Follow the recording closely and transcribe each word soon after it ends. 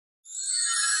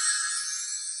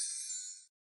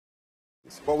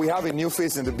But we have a new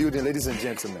face in the building, ladies and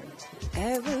gentlemen.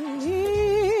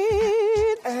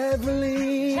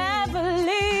 Evelyn.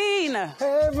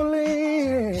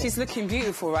 She's looking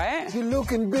beautiful, right? You're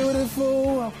looking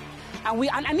beautiful.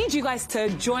 And I need you guys to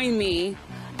join me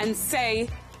and say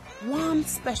one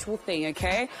special thing,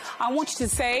 okay? I want you to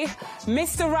say,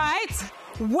 Mr. Right,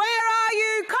 where are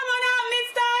you? Come on out,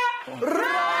 Mr.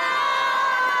 Right!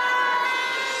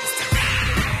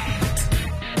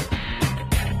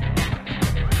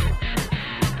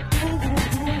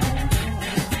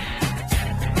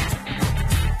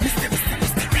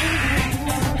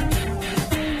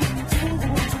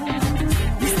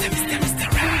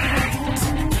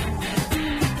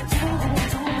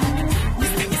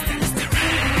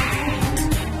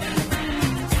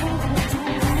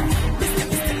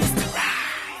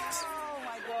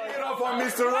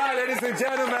 Mr.Right, ladies and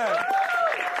gentlemen.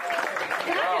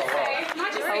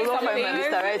 I love my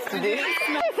Mr.Right today.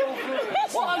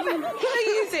 What are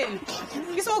you using?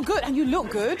 You smell good and you look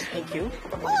good. Thank you.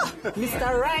 Oh,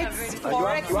 Mr.Right,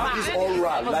 forex you have this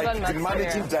aura, like the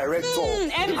managing director.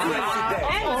 MD.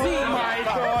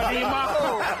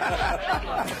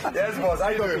 Yes, boss. How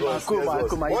you doing, boss?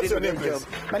 What's your name, please?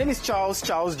 My name is Charles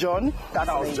John.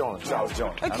 Charles John.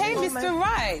 Okay, Mr.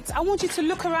 Right, I want you to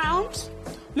look around.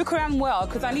 Look around well,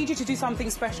 because I need you to do something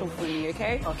special for me,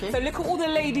 okay? Okay. So look at all the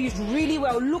ladies really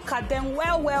well. Look at them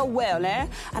well, eh?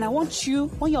 And I want you,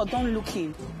 when you're done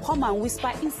looking, come and whisper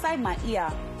inside my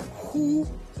ear who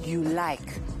you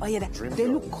like. Oh, yeah, they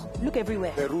look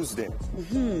everywhere. Peruse them.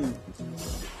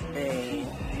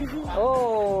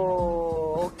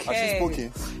 Oh, okay. Has he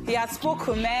spoken? He has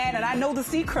spoken, man, and I know the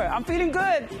secret. I'm feeling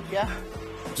good. Yeah.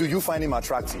 Do you find him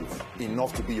attractive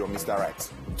enough to be your Mr. Right?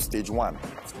 Stage 1.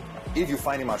 If you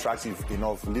find him attractive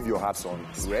enough, leave your hearts on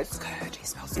red.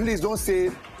 Please don't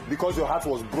say because your heart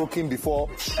was broken before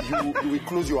you will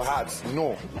close your heart.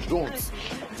 No, don't.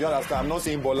 Do you understand? I'm not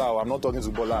saying Bola. I'm not talking to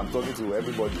Bola. I'm talking to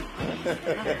everybody.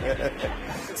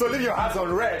 So leave your hearts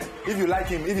on red. If you like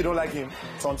him, if you don't like him,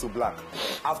 turn to black.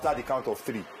 After the count of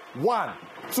 3. 1,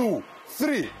 2,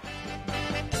 3.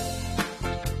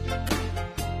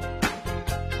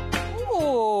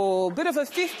 Bit of a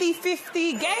 50-50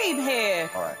 game here.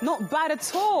 All right. Not bad at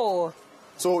all.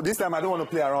 So this time I don't want to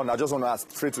play around. I just want to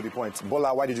ask straight to the point.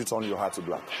 Bola, why did you turn your heart to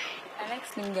black? I like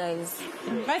slim guys.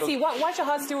 Mercy, why's your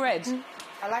heart still red?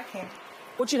 I like him.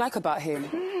 What do you like about him?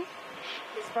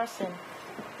 His person.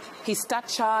 His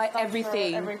stature,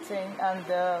 everything. Everything, and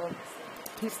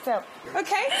his step.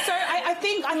 Okay, so I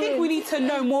think we need to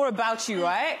know more about you,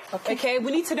 right? Okay,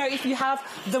 we need to know if you have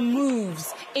the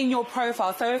moves in your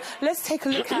profile. So let's take a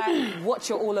look at what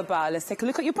you're all about. Let's take a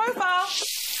look at your profile.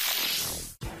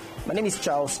 My name is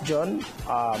Charles John.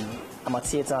 I'm a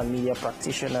theatre and media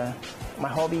practitioner. My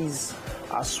hobbies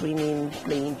are swimming,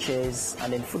 playing chess,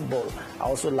 and then football. I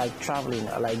also like traveling.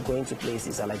 I like going to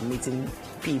places. I like meeting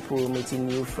people, meeting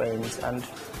new friends, and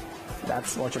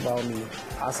that's much about me.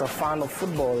 As a fan of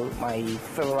football, my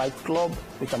favorite club,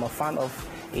 which I'm a fan of,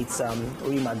 it's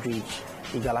Real Madrid,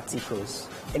 the Galacticos.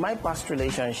 In my past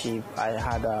relationship, I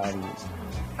had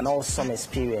an awesome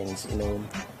experience,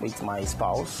 with my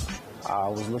spouse. I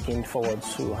was looking forward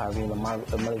to having a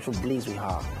marital bliss with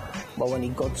her. But when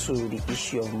it got to the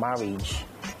issue of marriage,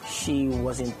 she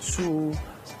wasn't too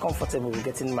comfortable with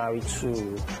getting married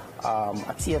to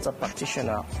a theatre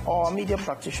practitioner or a media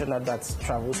practitioner that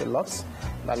travels a lot,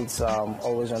 that it's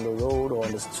always on the road or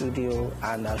in the studio,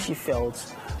 and she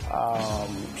felt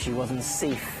she wasn't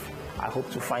safe. I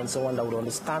hope to find someone that would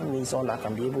understand me, someone that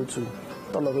can be able to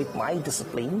tolerate my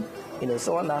discipline,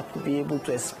 someone that could be able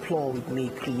to explore with me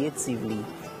creatively,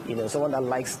 someone that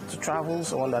likes to travel,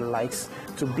 someone that likes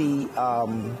to be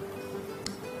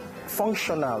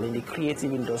functional in the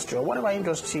creative industry or whatever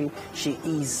industry she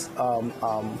is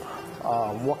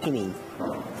working in.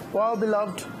 Well,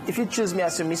 beloved, if you choose me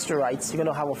as your Mr. Right, you're going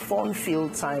to have a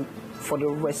fun-filled time for the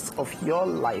rest of your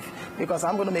life, because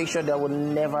I'm going to make sure there will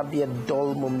never be a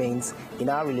dull moment in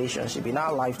our relationship, in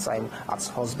our lifetime as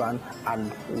husband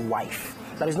and wife.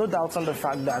 There is no doubt on the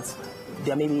fact that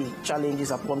there may be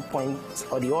challenges at one point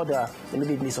or the other. There may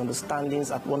be misunderstandings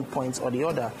at one point or the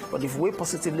other. But if we're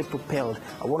positively propelled,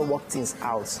 I want to work things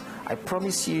out. I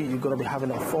promise you, you're going to be having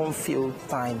a fun-filled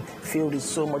time, filled with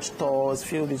so much thoughts,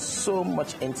 filled with so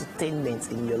much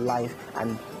entertainment in your life,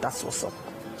 and that's what's up.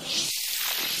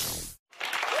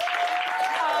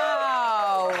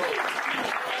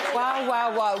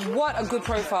 Wow, what a good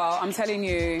profile, I'm telling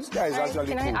you. This guy is actually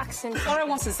Can cool. I ask him? Flora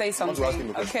wants to say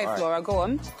something. Okay, Flora, go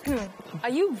on. Are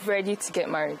you ready to get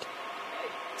married?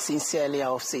 Sincerely,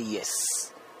 I'll say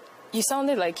yes. You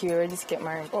sounded like you were ready to get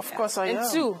married. Of course I am.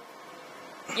 And 2,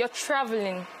 you're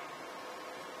traveling.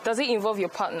 Does it involve your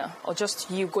partner or just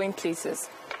you going places?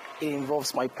 It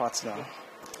involves my partner.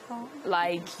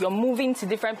 Like you're moving to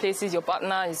different places, your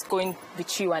partner is going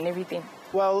with you and everything?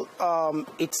 Well,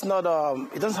 it's not.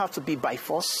 It doesn't have to be by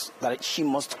force that she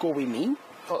must go with me.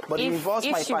 But it involves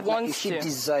my partner if she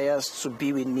desires to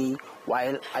be with me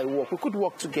while I work. We could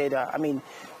work together. I mean,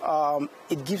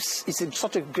 it's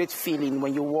such a great feeling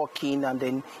when you walk in and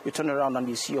then you turn around and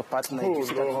you see your partner.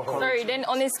 Sorry, then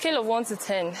on a scale of 1 to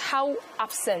 10, how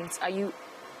absent are you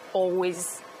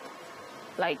always,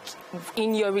 like,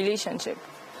 in your relationship?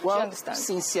 Well, do you understand?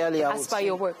 Sincerely, I would as per say,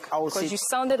 your work, because you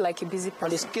sounded like a busy person.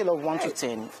 On a scale of 1 to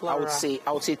 10, I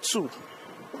would say 2.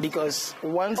 Because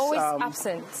once... Always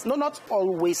absent? No, not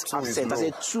always absent. I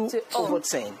say 2 over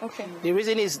 10. Okay. The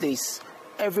reason is this.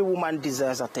 Every woman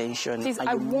desires attention. Please, and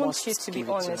I want you to be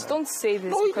honest. Don't say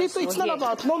this. No, it's not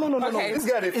about... No. Okay, this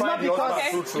guy, it's not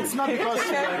because... It's not because...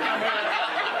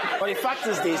 But the fact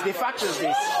is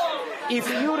this. If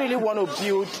you really want to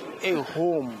build a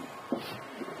home,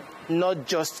 not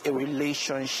just a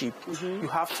relationship, you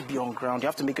have to be on ground. You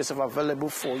have to make yourself available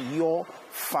for your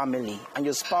family. And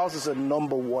your spouse is a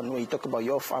number one when you talk about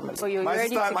your family. So you're my ready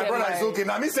sister, to my get brother married. is okay.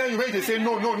 Now, me saying you ready to say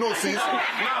no, sis. Now,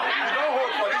 you don't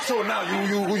hold for this show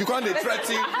now. You can't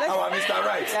threaten our Mr.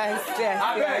 Right.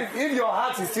 Yes. If your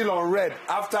heart is still on red,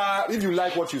 if you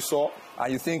like what you saw,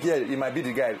 and you think, yeah, it might be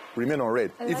the guy, remain on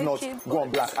red. If not, go on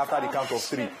black after the count of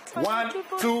 3. 1,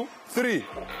 2, 3.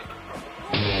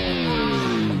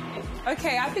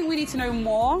 Okay, I think we need to know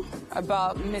more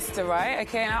about Mr. Right.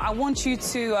 Okay, I want you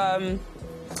to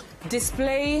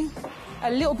display a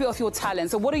little bit of your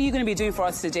talent. So what are you going to be doing for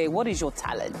us today? What is your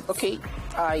talent? Okay,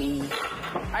 I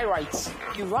write.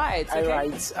 You write? Okay. I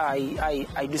write.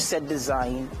 I do set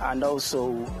design and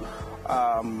also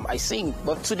I sing.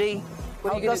 But today,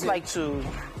 I just like to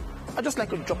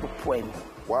drop a poem.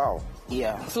 Wow.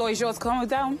 Yeah. Floor is yours. Come on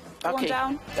down. Come on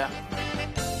down. Yeah.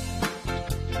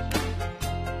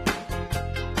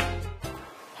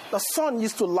 The sun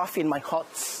used to laugh in my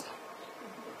hut,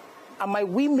 and my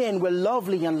women were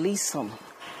lovely and lissom,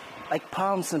 like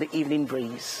palms in the evening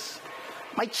breeze.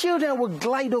 My children would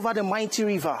glide over the mighty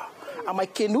river, and my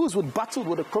canoes would battle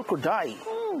with the crocodile.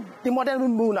 The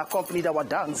modern moon accompanied our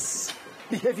dance,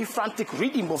 the heavy frantic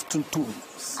rhythm of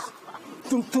tum-tums.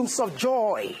 Tum-tums of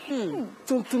joy,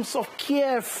 tum-tums of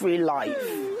carefree life,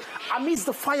 amidst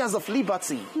the fires of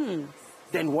liberty.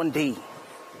 Then one day,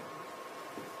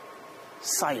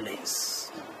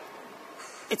 silence.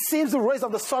 It seems the rays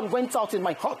of the sun went out in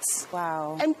my hut,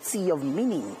 empty of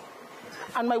meaning.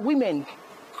 And my women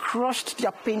crushed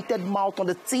their painted mouth on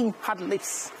the thin, hard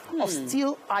lips of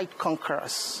steel-eyed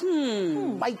conquerors.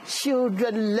 My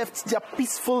children left their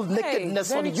peaceful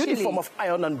nakedness on the uniform of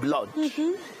iron and blood.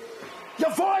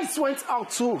 Your voice went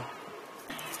out too.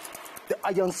 The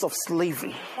irons of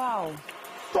slavery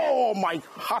tore my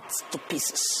heart to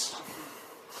pieces.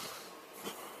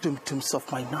 Tum-tums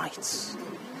of my nights.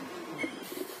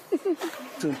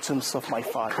 Tum-tums of my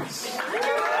fathers.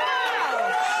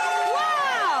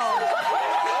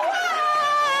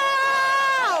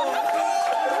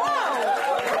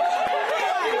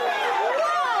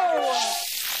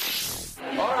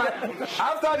 All right.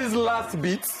 After this last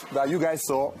beat that you guys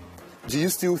saw, do you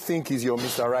still think he's your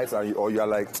Mr. Right, or you're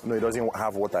like, no, he doesn't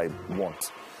have what I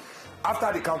want?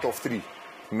 After the count of 3,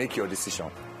 make your decision.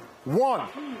 1,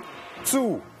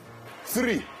 2,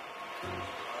 3.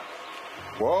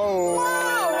 Whoa.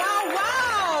 Wow.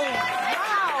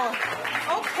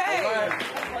 Okay.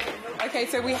 Okay,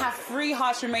 so we have 3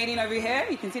 hearts remaining over here.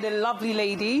 You can see the lovely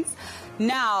ladies.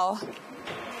 Now,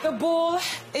 the ball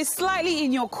is slightly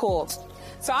in your court.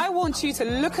 So I want you to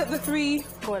look at the 3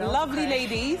 lovely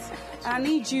ladies. I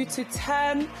need you to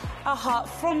turn a heart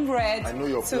from red I know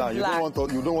your to plan. black.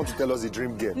 You don't want to tell us the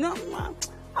dream girl. No.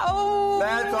 Oh.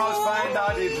 Let us find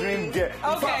out the dream girl.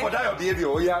 In fact, for that your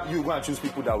behavior, you go and choose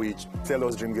people that will tell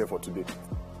us dream girl for today.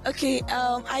 Okay,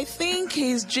 I think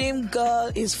his dream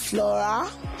girl is Flora.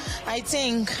 I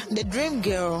think the dream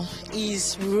girl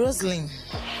is Rosalind.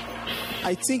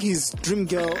 I think his dream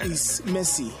girl is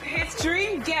Mercy. His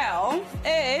dream girl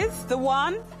is the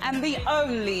one and the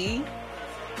only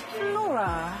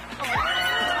Flora.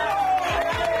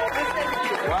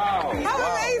 Wow. How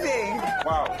amazing.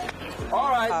 Wow. All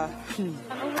right.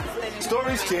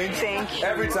 Stories change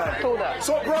every time.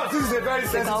 So, bro, this is a very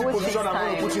sensitive position I'm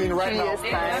going to put you in right now.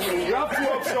 You have 2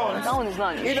 options. That one is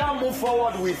not. Either move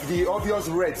forward with the obvious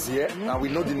reds here, and we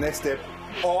know the next step,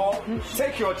 or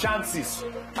take your chances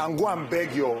and go and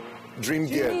beg your dream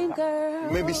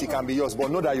girl, maybe she can be yours, but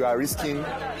know that you are risking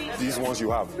these ones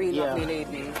you have. Really lovely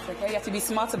lady. Okay, you have to be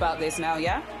smart about this now,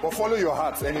 yeah? But follow your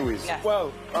heart anyways. Yeah.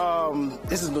 Well,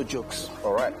 this is no jokes.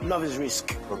 All right. Love is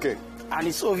risk. Okay. And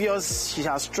it's obvious she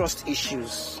has trust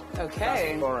issues.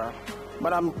 Okay. Laura.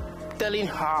 But I'm telling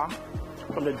her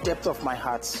from the depth of my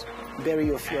heart, bury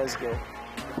your fears, girl.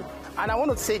 And I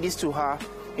want to say this to her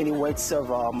in the words of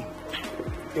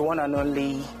the one and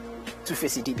only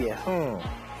Two-Face Idibia.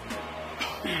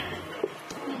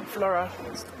 Flora,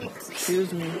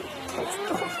 excuse me.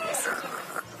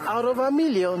 Out of a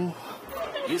million,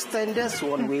 you stand as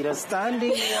one way to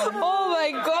standing. Oh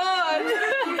my God!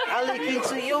 I look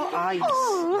into your eyes,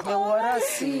 and what I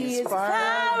see is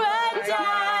paradise.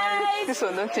 This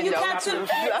one don't change You our got to happens.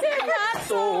 take my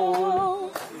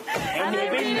soul. And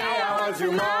every night I want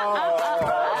you more.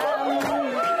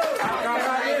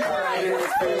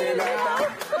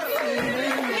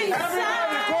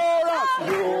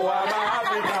 You are my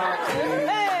Africa.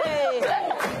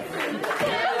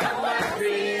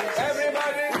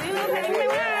 Everybody.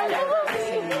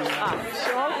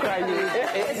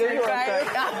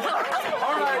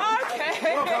 All right.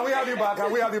 Okay. No, can we have you back? Can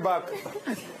we have you back?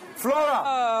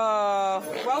 Flora.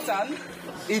 Well done.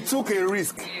 He took a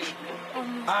risk.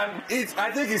 And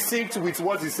I think it synced with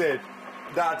what he said,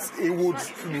 that he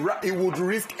would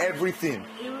risk everything.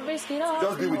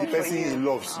 Just be with the person he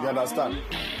loves. You understand?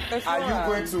 Are you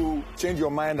going to change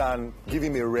your mind and give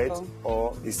him a red,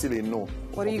 or is still a no?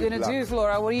 What are you going to do,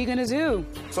 Flora? What are you going to do?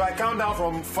 So I count down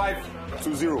from 5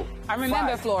 to 0. And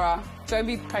remember, 5. Flora, don't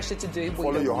be pressured to do what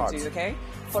Follow you your don't want heart. to do, okay?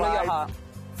 Follow your heart.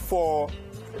 4,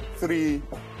 3,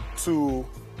 2,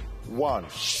 1.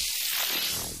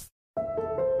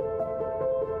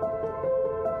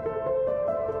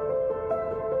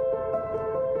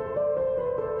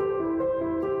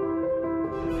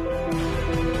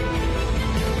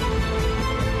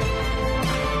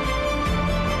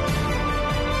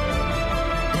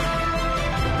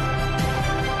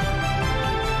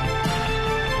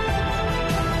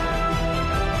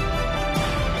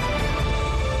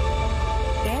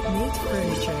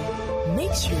 Furniture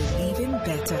makes your living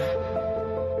better.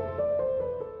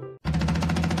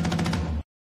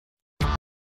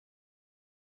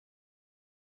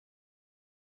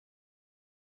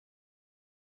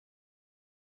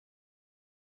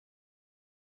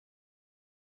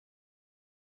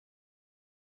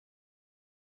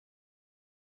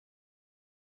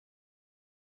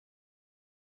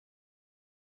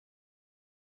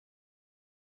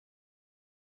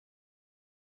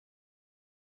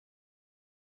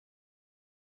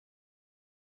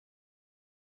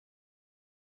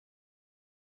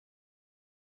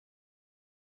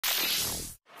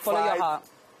 Follow your heart.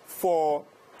 4,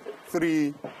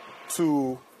 3,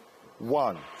 2,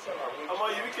 1.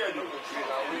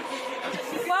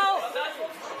 Well,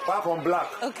 Back on black.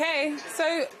 okay.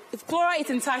 So Flora is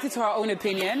entitled to her own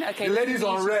opinion. Okay. The ladies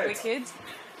on she's red. Wicked.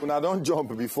 When I don't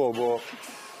jump before, but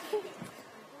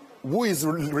who is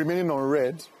remaining on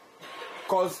red?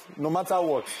 Because no matter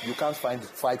what, you can't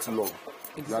fight love.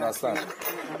 Exactly. You understand?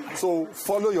 So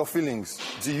follow your feelings.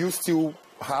 Do you still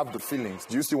have the feelings?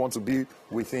 Do you still want to be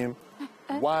with him?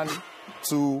 1,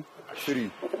 2,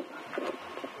 3.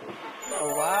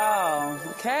 Oh, wow.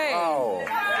 Okay. Wow.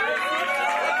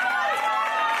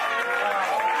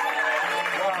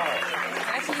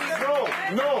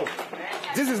 No.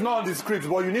 This is not on the script,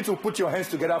 but you need to put your hands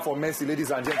together for mercy,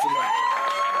 ladies and gentlemen.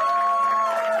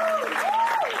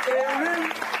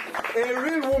 A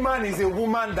real woman is a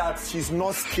woman that she's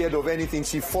not scared of anything.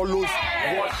 She follows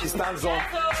what she stands on.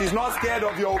 She's not scared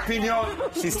of your opinion.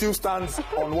 She still stands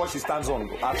on what she stands on.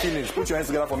 Her feelings. Put your hands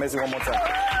together for Mercy one more time.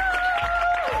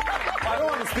 I don't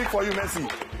want to speak for you, Mercy.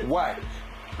 Why?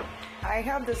 I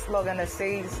have this slogan that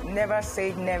says, never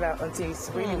say never until it's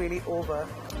really, really over.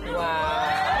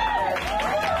 Wow.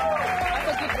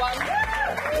 That's a good one.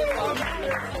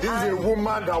 This is a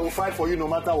woman that will fight for you no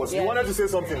matter what. You wanted to say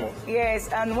something more? Yes,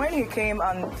 and when you came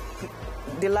and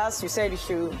the last you said you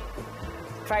should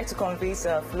try to convince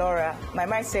Flora, my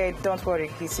mind said, don't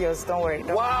worry, he's yours, don't worry.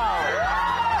 Don't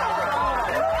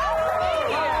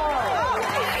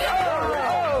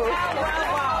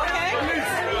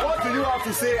What do you have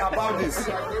to say about this?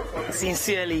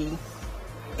 Sincerely,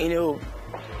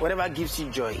 whatever gives you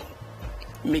joy,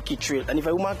 make it real. And if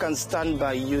a woman can stand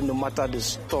by you no matter the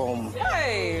storm,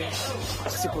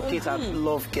 reciprocate her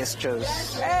love gestures.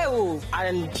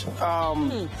 And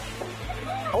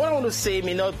what I want to say,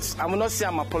 I will not say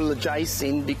I'm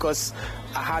apologizing because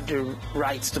I had the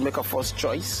right to make a first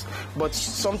choice. But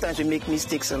sometimes we make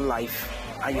mistakes in life,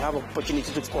 and you have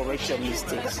opportunity to correct your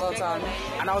mistakes. Well done.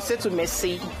 And I'll say to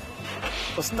Mercy,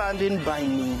 for standing by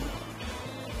me.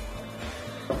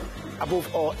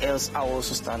 Above all else, I will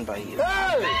also stand by you.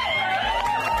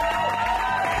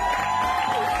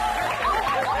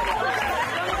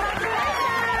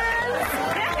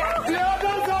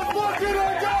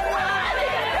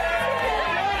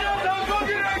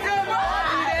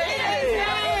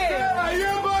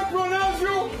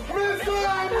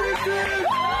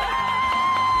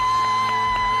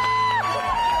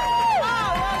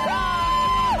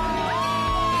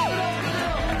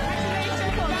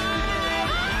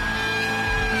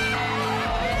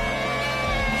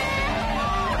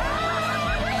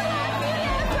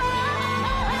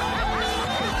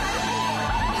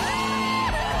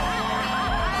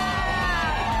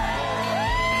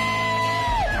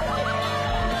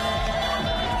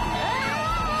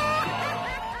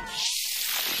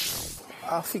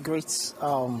 I feel great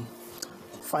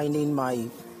finding my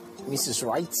Mrs.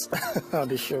 Right on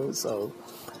the show, so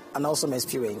an awesome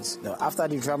experience. You know, after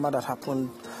the drama that happened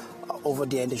over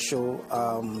there in the show,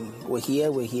 we're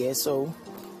here, so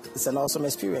it's an awesome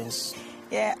experience.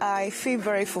 Yeah, I feel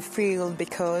very fulfilled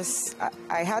because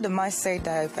I had a mindset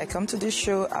that if I come to this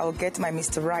show, I'll get my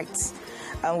Mr. Right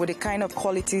and with the kind of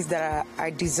qualities that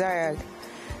I desired.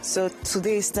 So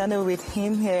today, standing with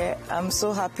him here, I'm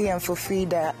so happy and fulfilled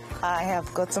that I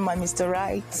have gotten my Mr.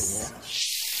 Right.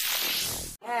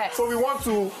 Yeah. So we want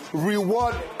to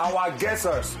reward our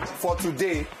guessers for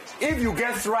today. If you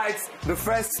guessed right the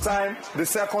first time, the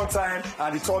second time,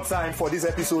 and the third time for this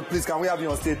episode, please, can we have you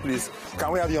on stage, please?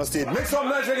 Can we have you on stage? Make some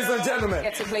noise, ladies and gentlemen.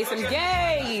 Get to play some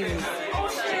games.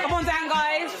 Come on down,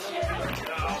 guys.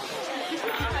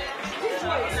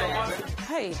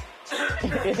 Hey.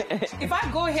 If I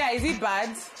go here, is it bad?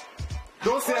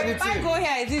 Don't say anything. If I go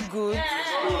here, is it good?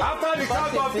 After the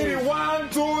count of 3, 1,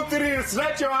 2, 3,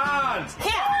 stretch your hand.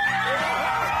 Here.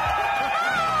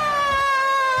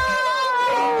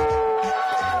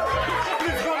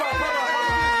 Please come back.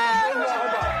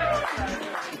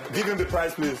 Give him the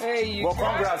prize, please. Hey, well,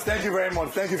 congrats. Thank you very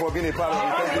much. Thank you for being a part of it.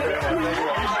 Thank you very much. Thank you.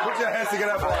 Put your hands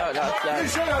together for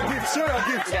Please show your gift. Show your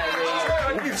gift. Show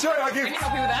your gift. Show your gift. Can you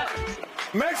help me with that?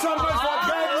 Make some noise for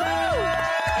Batman.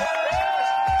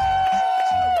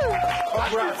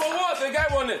 Congrats. For what? The guy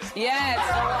won it. Yes.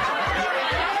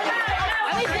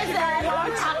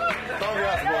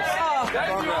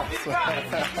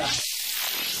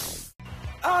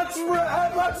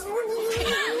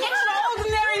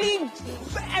 Extraordinarily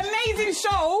amazing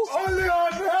show. Only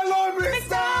on Hello,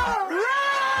 Mr.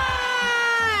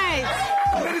 Right.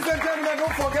 Ladies and gentlemen,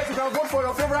 don't forget you can vote for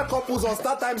your favorite couples on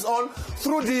StarTimes on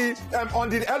through the on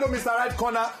the Hello Mr. Right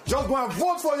corner. Just go and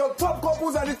vote for your top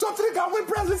couples and the top 3 can win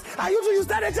prizes. And usually you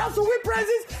stand a chance to win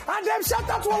prizes. And then shout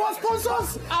out to our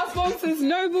sponsors. Our sponsors,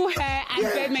 Noble Hair and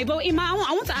Bed Made. But Ima,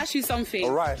 I want to ask you something.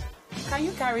 All right. Can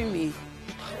you carry me?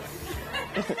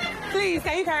 Please,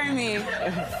 can you carry me?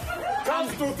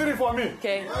 Count 2, 3 for me.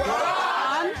 Okay.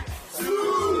 1,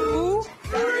 2,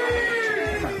 3.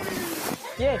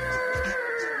 Yeah.